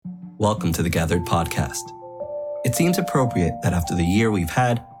welcome to the Gathered Podcast. It seems appropriate that after the year we've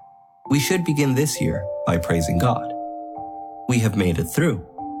had, we should begin this year by praising God. We have made it through,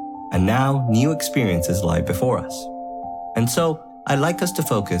 and now new experiences lie before us. And so, I'd like us to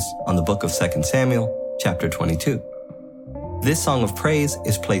focus on the book of 2 Samuel, chapter 22. This song of praise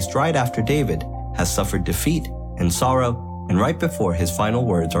is placed right after David has suffered defeat and sorrow, and right before his final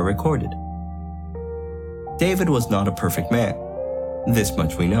words are recorded. David was not a perfect man. This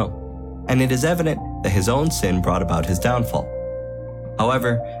much we know. And it is evident that his own sin brought about his downfall.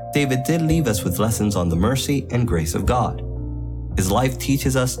 However, David did leave us with lessons on the mercy and grace of God. His life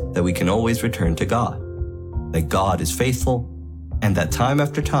teaches us that we can always return to God, that God is faithful, and that time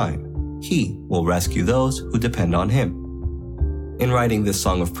after time, He will rescue those who depend on Him. In writing this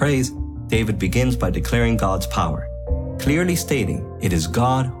song of praise, David begins by declaring God's power, clearly stating it is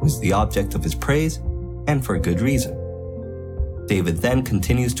God who is the object of his praise, and for good reason. David then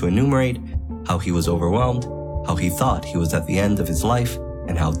continues to enumerate how he was overwhelmed, how he thought he was at the end of his life,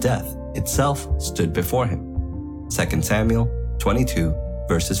 and how death itself stood before him. 2 Samuel 22,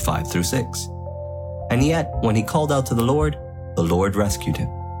 verses 5 through 6. And yet, when he called out to the Lord rescued him.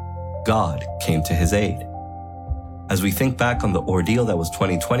 God came to his aid. As we think back on the ordeal that was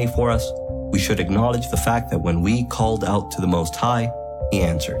 2020 for us, we should acknowledge the fact that when we called out to the Most High, He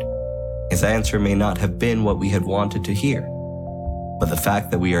answered. His answer may not have been what we had wanted to hear, but the fact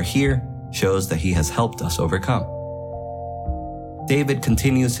that we are here shows that He has helped us overcome. David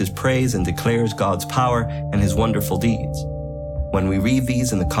continues his praise and declares God's power and His wonderful deeds. When we read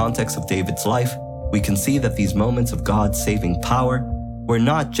these in the context of David's life, we can see that these moments of God's saving power were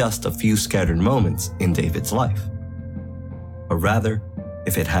not just a few scattered moments in David's life, but rather,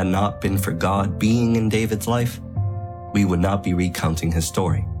 if it had not been for God being in David's life, we would not be recounting his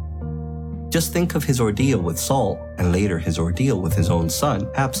story. Just think of his ordeal with Saul and later his ordeal with his own son,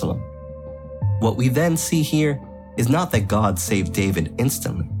 Absalom. What we then see here is not that God saved David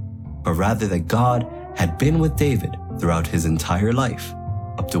instantly, but rather that God had been with David throughout his entire life,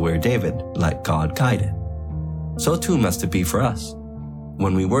 up to where David let God guide it. So too must it be for us.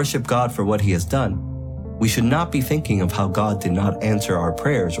 When we worship God for what He has done, we should not be thinking of how God did not answer our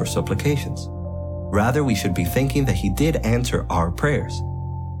prayers or supplications. Rather, we should be thinking that He did answer our prayers,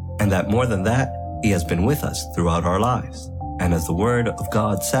 and that more than that, He has been with us throughout our lives. And as the Word of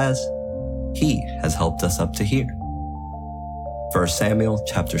God says, He has helped us up to here. 1 Samuel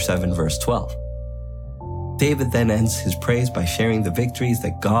chapter 7, verse 12. David then ends his praise by sharing the victories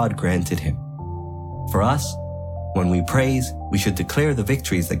that God granted him. For us, when we praise, we should declare the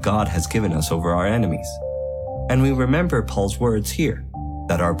victories that God has given us over our enemies. And we remember Paul's words here,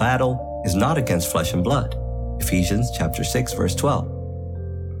 that our battle is not against flesh and blood. Ephesians chapter 6, verse 12.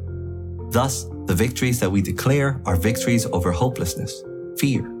 Thus, the victories that we declare are victories over hopelessness,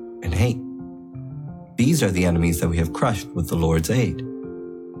 fear, and hate. These are the enemies that we have crushed with the Lord's aid.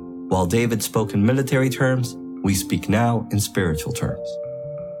 While David spoke in military terms, we speak now in spiritual terms.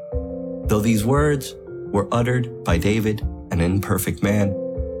 Though these words were uttered by David, an imperfect man,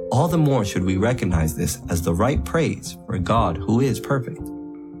 all the more should we recognize this as the right praise for a God who is perfect.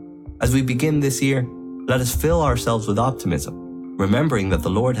 As we begin this year, let us fill ourselves with optimism, remembering that the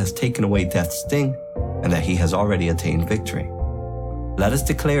Lord has taken away death's sting and that He has already attained victory. Let us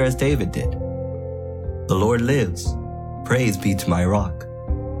declare as David did, "The Lord lives. Praise be to my rock.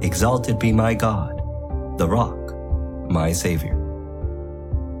 Exalted be my God, the rock, my Savior."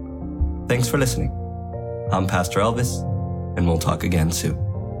 Thanks for listening. I'm Pastor Elvis, and we'll talk again soon.